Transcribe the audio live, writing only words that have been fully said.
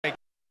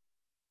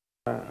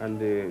and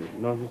the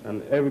nurses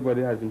and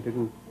everybody has been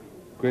taking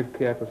great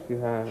care to see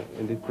her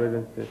in this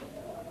present state.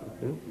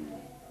 Okay?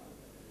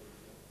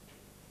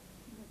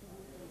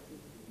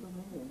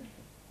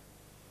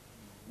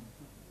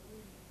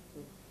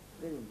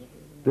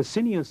 The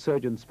senior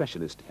surgeon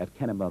specialist at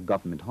Kenema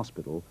Government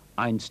Hospital,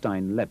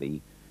 Einstein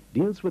Levy,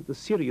 deals with the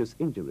serious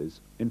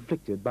injuries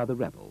inflicted by the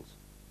rebels.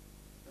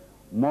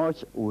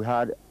 We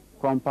had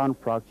compound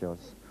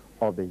fractures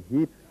of the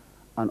hip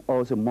and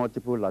also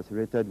multiple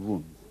lacerated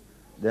wounds.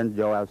 Then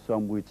there were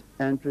some with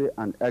entry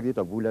and exit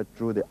of bullet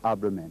through the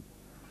abdomen.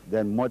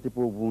 Then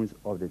multiple wounds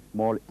of the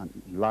small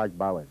and large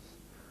bowels.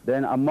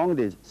 Then among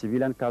the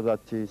civilian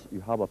casualties, you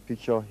have a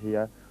picture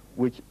here,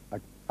 which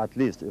at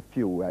least a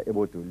few were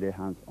able to lay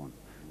hands on.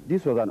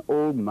 This was an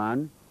old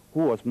man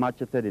who was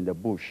macheted in the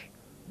bush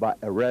by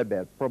a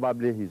rebel,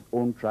 probably his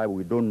own tribe,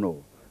 we don't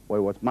know. But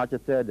he was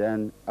macheted,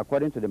 and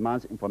according to the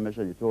man's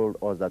information, he told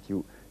us that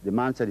the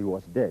man said he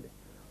was dead.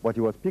 But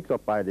he was picked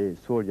up by the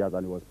soldiers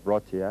and he was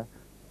brought here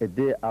a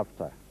day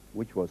after,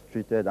 which was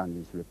treated and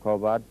is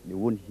recovered. The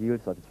wound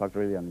healed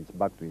satisfactorily and is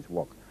back to his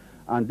work.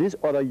 And this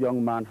other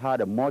young man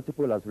had a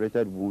multiple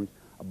lacerated wounds,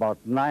 about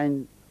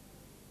 9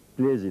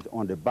 places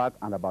on the back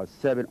and about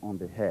 7 on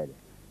the head.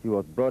 He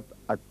was brought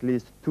at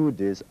least 2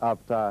 days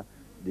after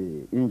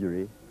the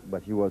injury,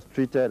 but he was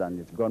treated and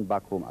it's gone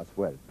back home as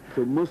well.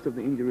 So most of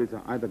the injuries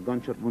are either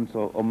gunshot wounds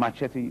or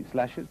machete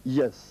slashes?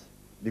 Yes,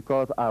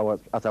 because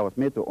as I was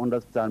made to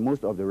understand,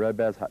 most of the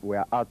rebels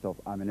were out of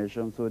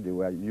ammunition, so they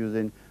were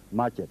using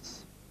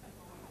machetes.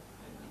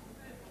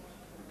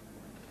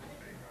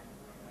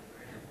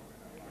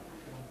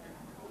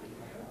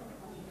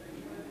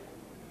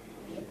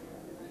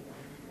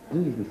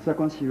 This is the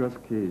second serious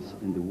case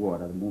in the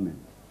world at the moment.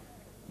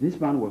 This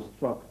man was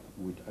struck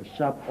with a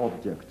sharp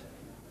object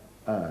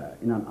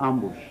in an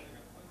ambush,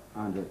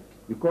 and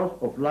because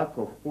of lack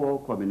of poor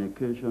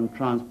communication,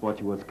 transport,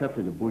 he was kept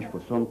in the bush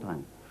for some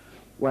time,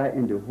 where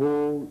in the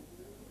whole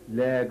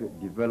leg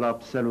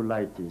developed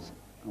cellulitis,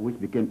 which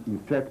became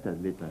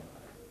infected later.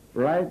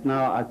 Right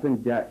now, I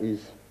think there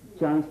is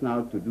chance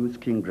now to do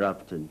skin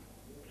grafting,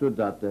 so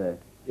that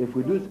if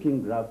we do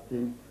skin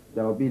grafting,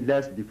 there will be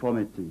less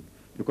deformity.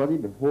 Because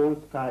if the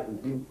whole scar is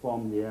being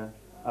formed here,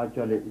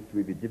 actually it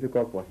will be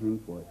difficult for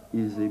him for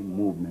easy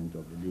movement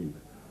of the limb.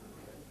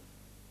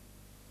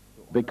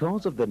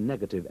 Because of the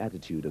negative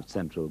attitude of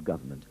central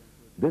government,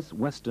 this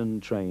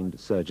Western-trained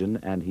surgeon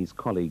and his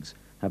colleagues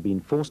have been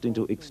forced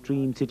into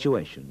extreme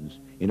situations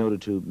in order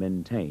to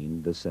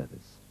maintain the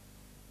service.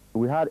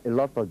 We had a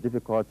lot of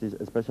difficulties,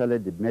 especially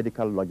the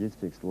medical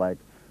logistics, like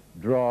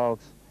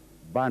drugs,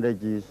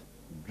 bandages,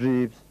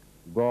 drips,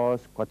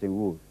 gauze, cotton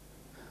wool.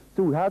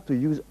 So we had to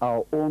use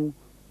our own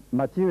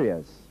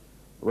materials,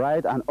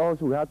 right? And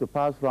also we had to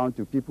pass around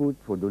to people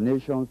for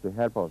donations to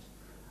help us.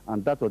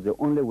 And that was the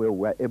only way we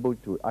were able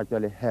to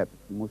actually help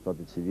most of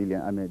the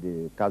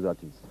the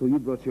casualties. So you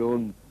brought your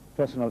own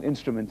personal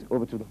instruments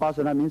over to the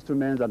personal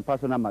instruments and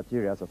personal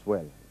materials as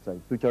well. So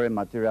suturing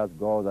materials,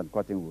 gauze and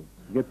cotton wool.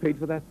 You get paid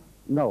for that?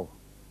 No.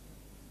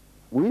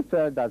 We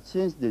felt that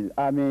since the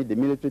army, the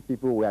military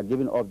people were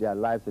giving up their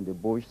lives in the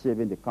bush,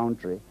 saving the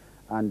country,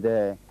 and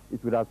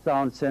it would have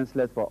sounded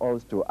senseless for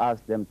us to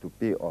ask them to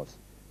pay us.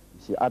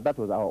 You see, that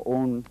was our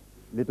own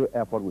little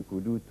effort we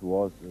could do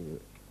towards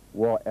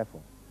war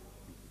effort.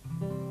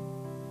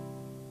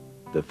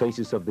 The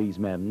faces of these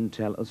men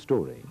tell a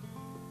story.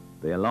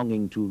 They are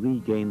longing to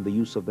regain the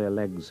use of their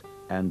legs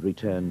and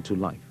return to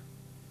life.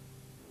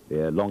 They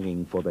are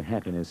longing for the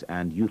happiness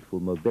and youthful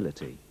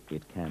mobility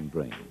it can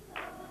bring.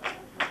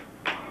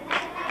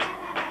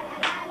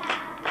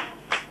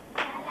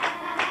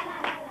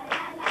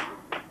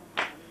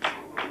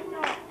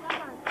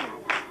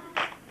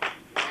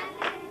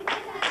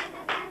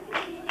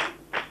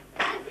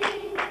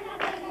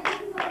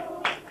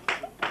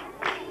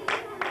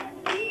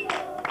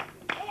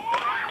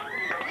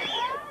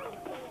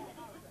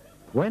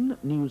 When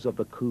news of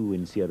the coup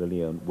in Sierra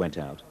Leone went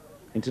out,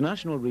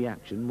 international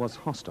reaction was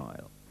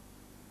hostile.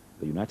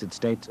 The United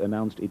States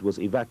announced it was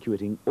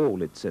evacuating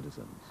all its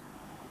citizens.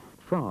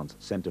 France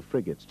sent a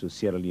frigate to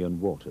Sierra Leone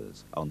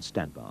waters on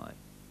standby.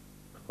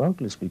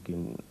 Frankly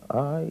speaking,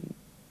 I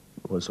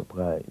was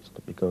surprised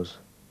because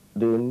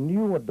they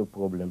knew what the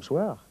problems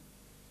were.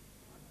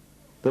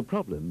 The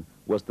problem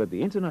was that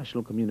the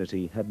international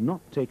community had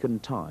not taken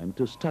time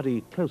to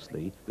study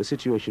closely the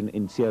situation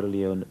in Sierra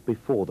Leone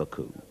before the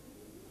coup.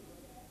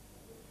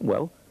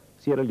 Well,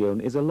 Sierra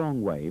Leone is a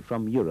long way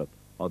from Europe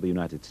or the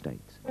United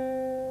States.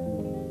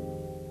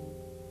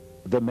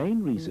 The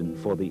main reason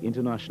for the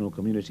international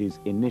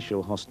community's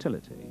initial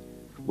hostility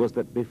was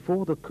that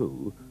before the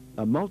coup,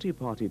 a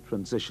multi-party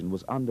transition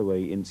was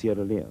underway in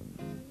Sierra Leone.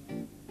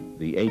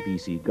 The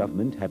APC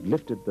government had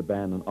lifted the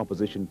ban on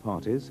opposition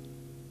parties,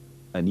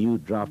 a new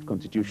draft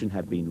constitution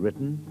had been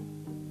written,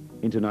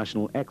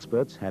 international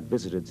experts had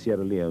visited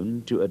Sierra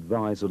Leone to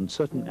advise on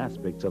certain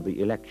aspects of the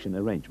election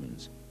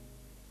arrangements.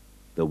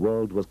 The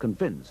world was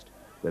convinced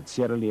that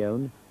Sierra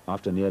Leone,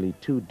 after nearly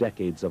 2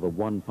 decades of a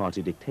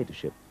one-party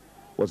dictatorship,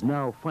 was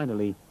now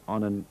finally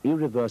on an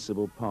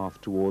irreversible path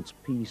towards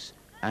peace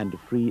and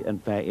free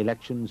and fair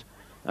elections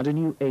and a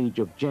new age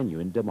of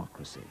genuine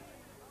democracy.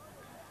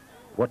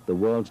 What the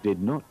world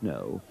did not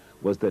know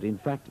was that, in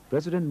fact,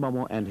 President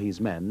Momo and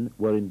his men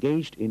were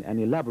engaged in an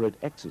elaborate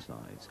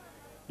exercise,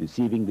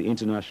 deceiving the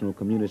international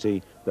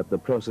community that the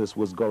process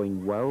was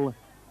going well,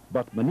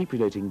 but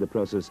manipulating the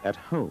process at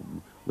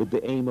home with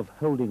the aim of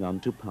holding on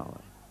to power.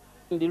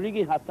 The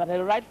rigging has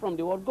started right from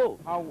the word go.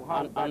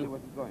 How badly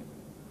was it going?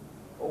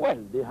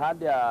 Well, they had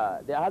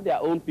their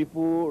own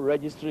people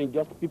registering,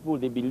 just people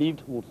they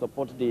believed would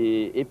support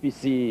the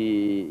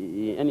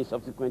APC in any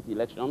subsequent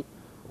election.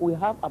 We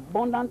have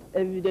abundant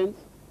evidence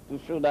to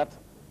show that,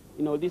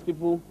 you know, these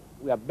people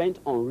were bent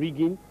on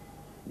rigging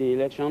the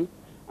election,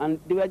 and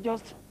they were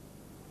just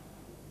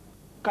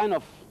kind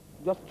of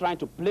just trying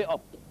to play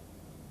up,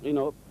 you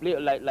know, play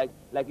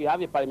like you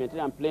have a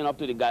parliamentarian playing up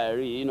to the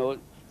gallery, you know,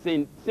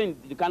 saying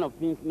the kind of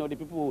things, you know, the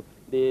people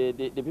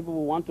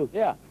who want to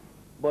hear.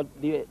 But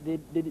they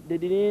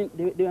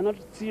were not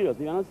serious,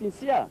 they were not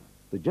sincere.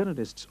 The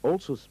journalists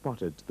also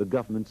spotted the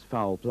government's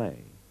foul play.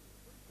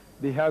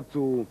 They had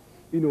to,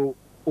 you know,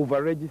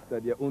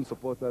 over-register their own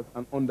supporters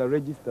and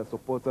under-register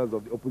supporters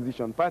of the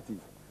opposition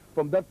parties.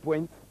 From that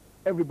point,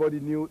 everybody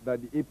knew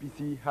that the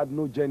APC had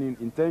no genuine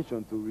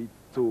intention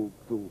to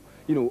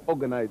you know,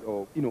 organize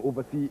or, you know,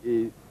 oversee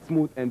a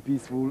smooth and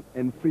peaceful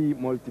and free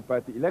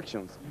multi-party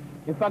elections.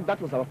 In fact, that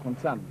was our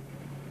concern,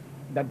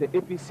 that the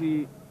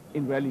APC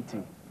in reality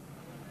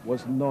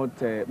was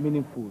not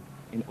meaningful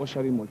in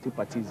ushering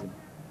multi-partyism.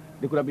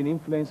 They could have been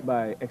influenced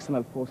by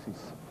external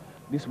forces,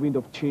 this wind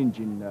of change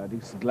in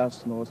this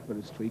glasnost,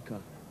 perestroika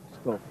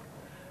stuff,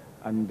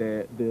 and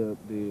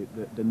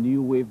the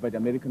new wave by the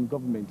American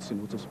government, you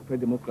know, to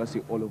spread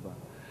democracy all over.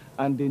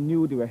 And they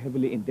knew they were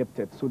heavily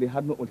indebted, so they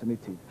had no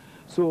alternative.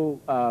 So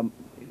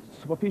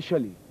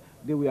superficially,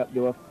 they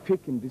were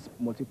faking this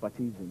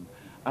multi-partyism.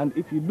 And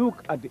if you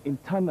look at the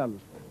internal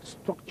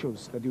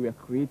structures that they were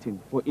creating,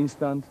 for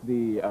instance,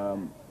 the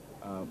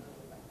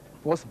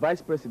first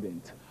vice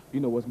president, you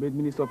know, was made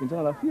Minister of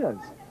Internal Affairs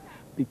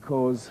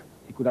because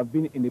he could have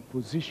been in a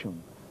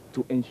position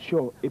to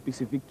ensure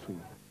APC victory.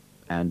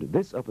 And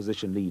this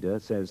opposition leader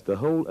says the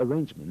whole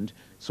arrangement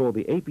saw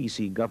the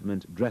APC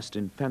government dressed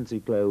in fancy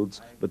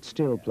clothes, but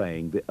still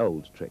playing the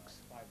old tricks.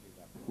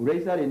 We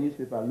registered a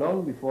newspaper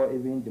long before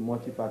even the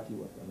multi-party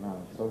was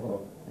announced.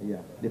 So, yeah,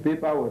 the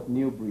paper was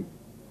New Breed.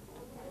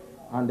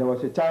 And there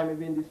was a time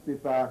even this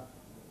paper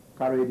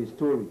carried a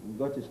story. We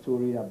got a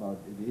story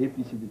about the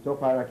APC, the top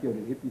hierarchy of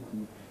the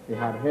APC. They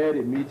had held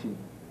a meeting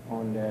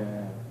on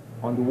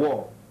the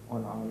war,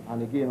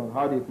 and again on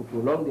how they could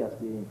prolong their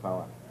stay in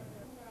power.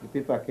 The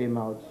paper came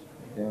out,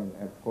 then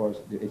of course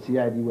the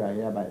CID were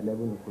here by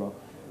 11 o'clock.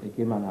 They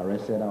came and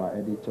arrested our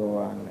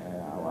editor and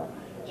our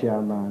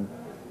chairman,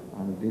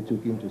 and they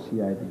took him to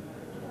CID.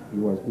 He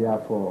was there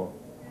for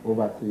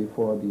over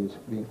 3-4 days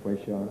being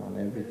questioned and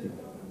everything.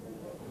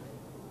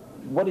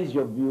 What is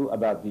your view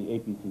about the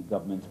APC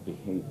government's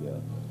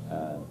behavior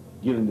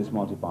during this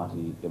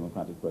multi-party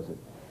democratic process?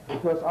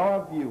 It was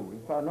our view,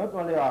 in fact, not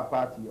only our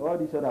party, all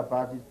these other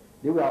parties,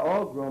 they were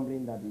all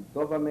grumbling that the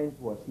government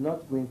was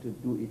not going to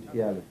do it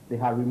fairly. They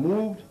had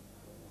removed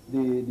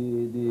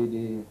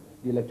the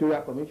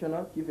electoral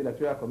commissioner, chief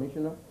electoral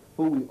commissioner,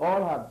 who we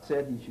all had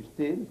said he should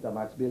stay, Mr.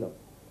 Max Baylor,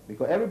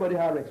 because everybody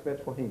had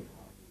respect for him.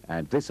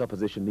 And this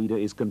opposition leader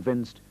is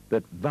convinced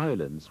that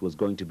violence was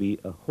going to be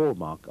a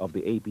hallmark of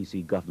the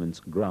APC government's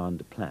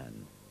grand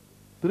plan.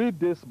 3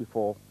 days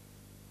before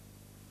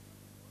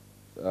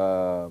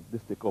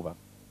this takeover,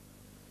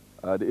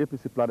 the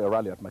APC planned a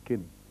rally at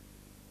Makeni.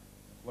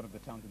 One of the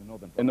towns in the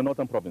northern province? In the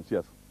northern province,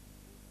 yes.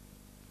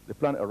 They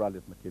planned a rally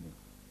at Makeni.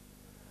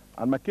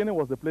 And Makeni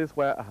was the place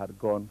where I had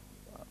gone,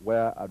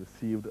 where I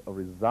received a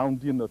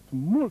resounding,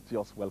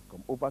 tumultuous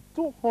welcome. Over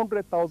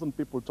 200,000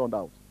 people turned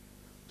out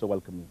to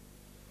welcome me.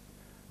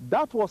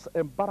 That was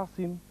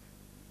embarrassing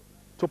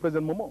to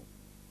President Momo.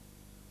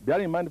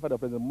 Bearing in mind that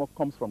President Momo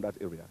comes from that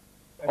area.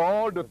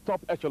 All the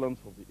top echelons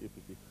of the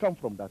APC come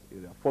from that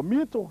area. For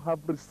me to have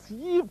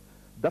received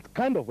that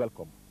kind of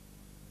welcome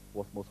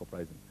was most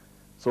surprising.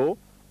 So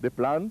they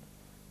planned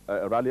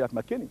a rally at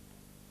Makeni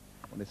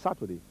on a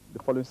Saturday, the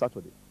following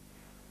Saturday.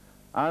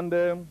 And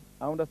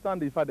I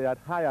understand, in fact, they had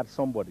hired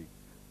somebody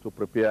to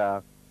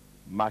prepare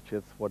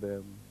matches for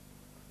them,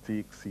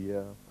 sticks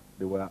here.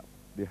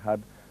 They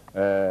had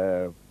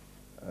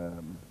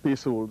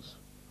pistols.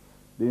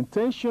 The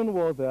intention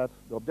was that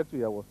the objective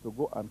here was to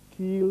go and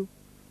kill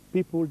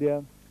people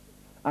there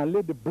and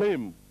lay the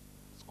blame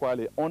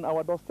squarely on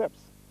our doorsteps,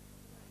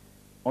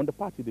 on the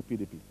party, the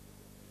PDP,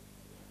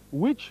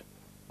 which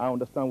I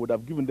understand would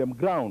have given them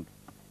ground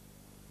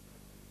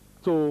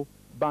to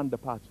ban the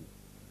party.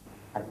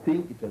 I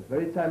think it was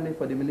very timely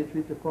for the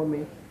military to come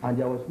in, and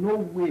there was no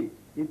way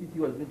APC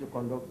was going to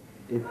conduct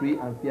a free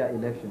and fair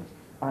election.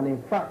 And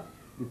in fact,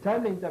 the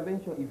timely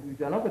intervention, if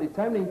it were not for the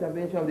timely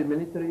intervention of the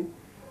military,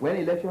 when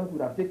elections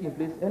would have taken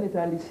place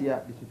anytime this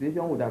year, the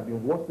situation would have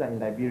been worse than in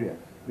Liberia,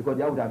 because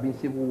there would have been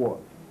civil war.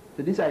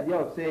 So this idea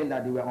of saying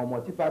that they were on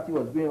multi-party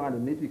was going on and the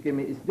military came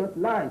in, it's just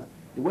lies.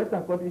 The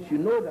Western countries should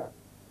know that.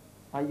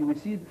 And you will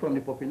see from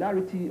the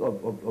popularity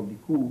of the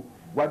coup,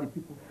 what the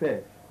people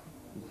felt.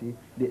 You see,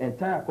 the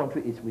entire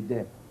country is with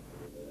them.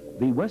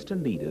 The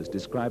Western leaders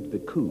described the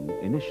coup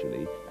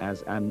initially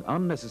as an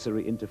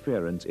unnecessary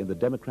interference in the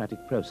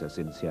democratic process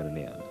in Sierra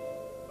Leone.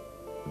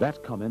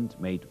 That comment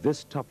made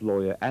this top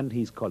lawyer and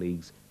his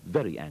colleagues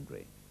very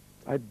angry.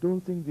 I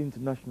don't think the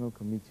international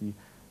committee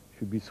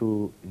should be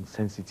so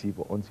insensitive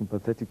or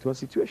unsympathetic to our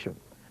situation,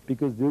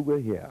 because they were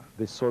here.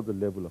 They saw the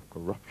level of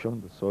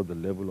corruption, they saw the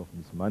level of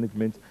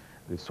mismanagement,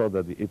 they saw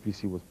that the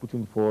APC was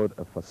putting forward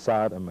a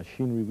facade, a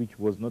machinery which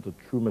was not a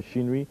true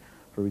machinery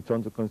for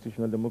return to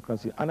constitutional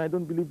democracy, and I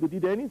don't believe they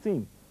did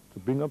anything to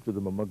bring up to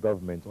the Mama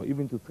government or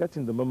even to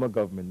threaten the Mama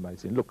government by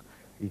saying, look,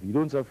 if you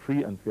don't have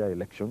free and fair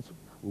elections,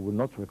 we will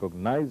not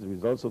recognize the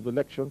results of the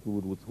elections, we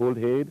would withhold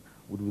aid,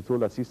 we would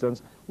withhold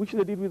assistance, which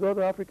they did with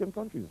other African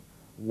countries.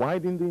 Why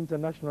didn't the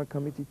international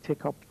committee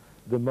take up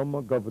the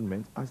Mama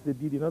government as they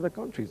did in other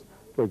countries?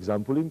 For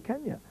example, in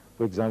Kenya,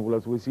 for example,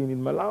 as we're seeing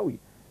in Malawi,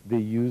 they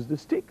used the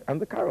stick and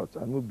the carrot,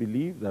 and we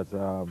believe that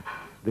the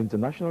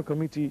international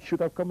committee should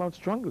have come out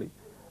strongly.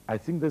 I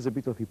think there's a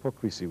bit of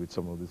hypocrisy with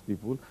some of these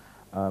people.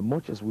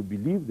 Much as we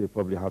believe they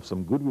probably have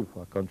some goodwill for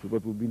our country,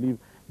 but we believe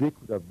they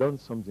could have done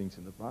some things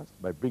in the past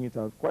by bringing it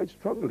out quite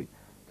strongly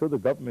to the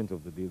government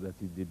of the day that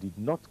if they did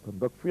not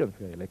conduct free and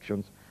fair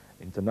elections,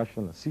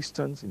 international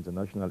assistance,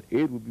 international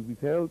aid would be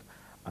withheld,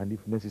 and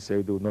if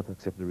necessary, they would not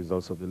accept the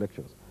results of the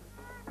elections.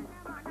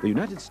 The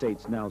United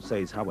States now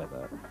says,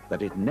 however,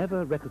 that it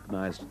never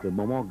recognized the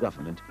Momo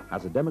government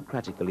as a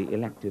democratically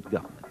elected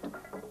government.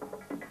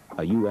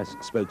 A U.S.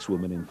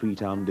 spokeswoman in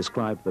Freetown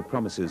described the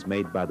promises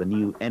made by the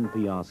new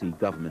NPRC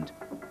government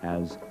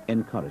as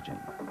encouraging.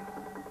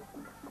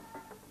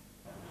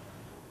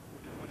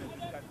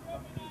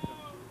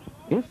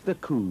 If the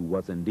coup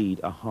was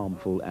indeed a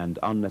harmful and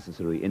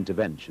unnecessary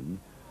intervention,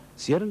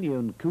 Sierra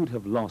Leone could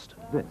have lost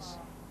this.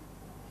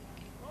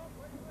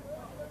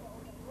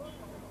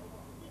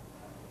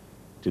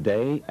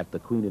 Today, at the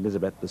Queen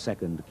Elizabeth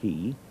II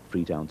Quay,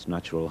 Freetown's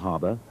natural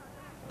harbour,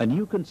 a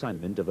new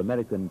consignment of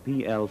American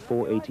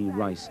PL-480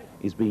 rice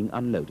is being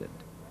unloaded.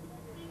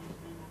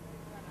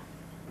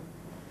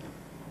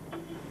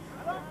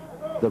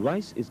 The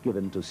rice is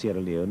given to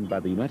Sierra Leone by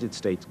the United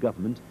States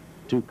government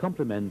to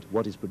complement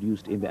what is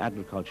produced in the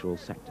agricultural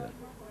sector.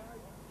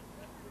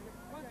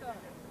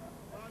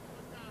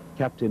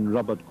 Captain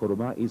Robert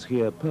Koroma is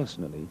here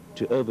personally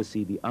to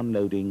oversee the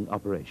unloading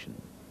operation.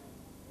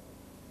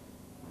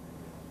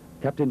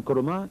 Captain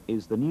Koroma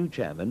is the new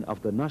chairman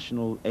of the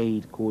National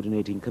Aid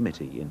Coordinating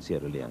Committee in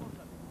Sierra Leone.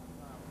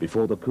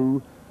 Before the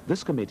coup,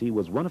 this committee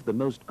was one of the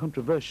most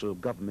controversial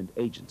government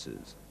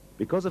agencies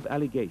because of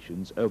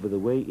allegations over the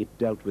way it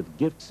dealt with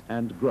gifts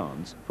and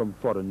grants from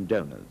foreign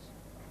donors.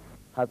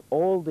 Has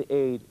all the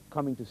aid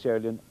coming to Sierra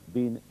Leone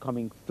been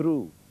coming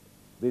through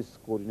this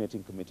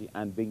coordinating committee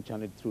and being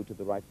channeled through to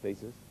the right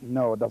places?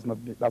 No, that's has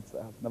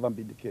never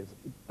been the case.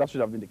 That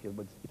should have been the case,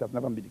 but it has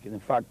never been the case.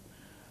 In fact,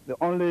 the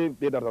only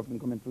aid that has been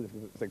coming through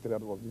the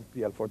Secretariat was this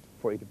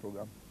PL-480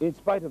 program. In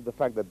spite of the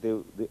fact that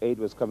the aid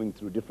was coming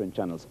through different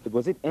channels,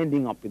 was it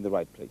ending up in the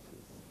right places?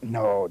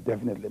 No,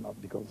 definitely not,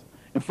 because,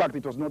 in fact,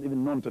 it was not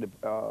even known to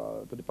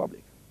the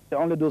public.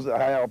 Only those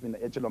higher up in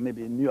the echelon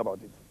maybe knew about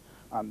it,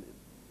 and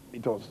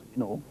it was, you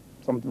know,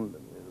 something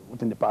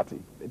within the party,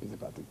 the APC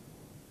party.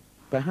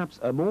 Perhaps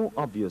a more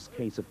obvious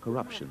case of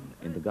corruption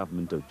in the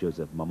government of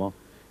Joseph Momo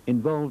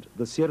involved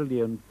the Sierra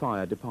Leone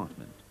Fire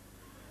Department.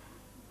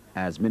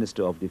 As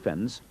Minister of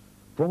Defense,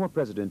 former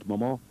President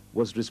Momo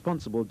was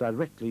responsible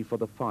directly for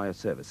the fire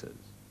services.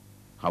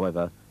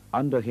 However,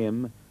 under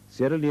him,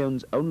 Sierra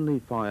Leone's only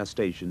fire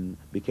station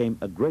became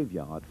a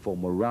graveyard for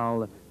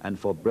morale and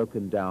for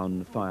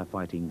broken-down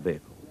firefighting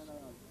vehicles.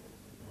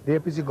 The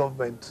APC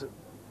government,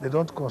 they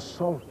don't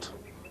consult.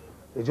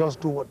 They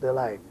just do what they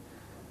like.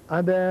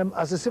 And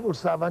as a civil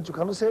servant, you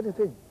cannot say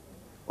anything,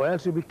 or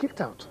else you'll be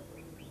kicked out.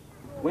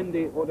 When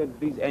they ordered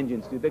these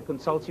engines, did they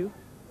consult you?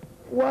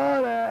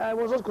 Well, I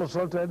was not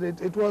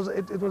consulted. It was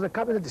a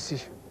cabinet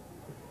decision.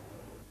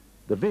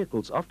 The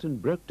vehicles often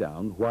broke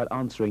down while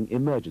answering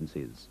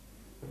emergencies.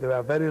 They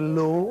were very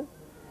low,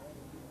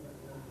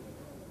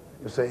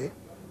 you see.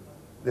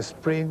 The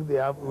spring, we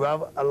have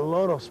a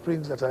lot of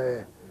springs that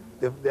are,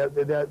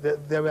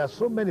 there were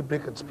so many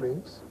breaking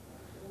springs,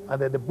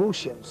 and then the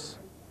bushings,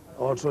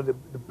 also the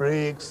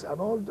brakes, and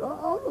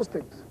all those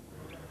things.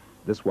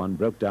 This one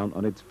broke down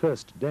on its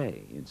first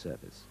day in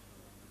service.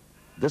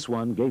 This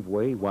one gave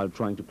way while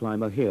trying to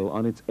climb a hill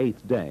on its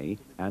 8th day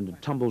and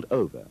tumbled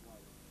over.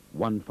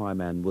 One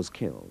fireman was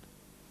killed.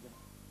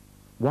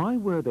 Why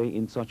were they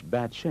in such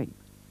bad shape?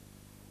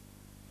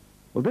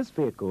 Well, this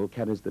vehicle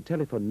carries the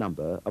telephone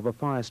number of a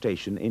fire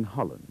station in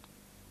Holland.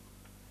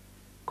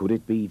 Could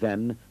it be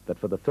then that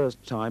for the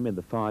first time in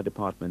the fire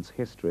department's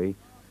history,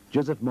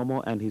 Joseph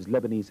Momo and his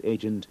Lebanese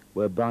agent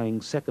were buying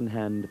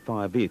second-hand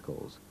fire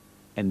vehicles,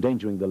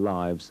 endangering the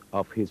lives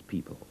of his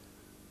people?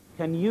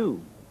 Can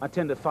you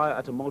attend a fire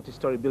at a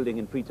multi-story building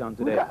in Freetown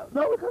today?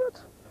 No, we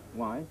cannot.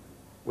 Why?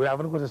 We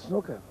haven't got a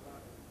snorkel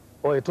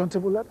or a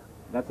turntable ladder.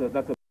 That's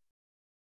a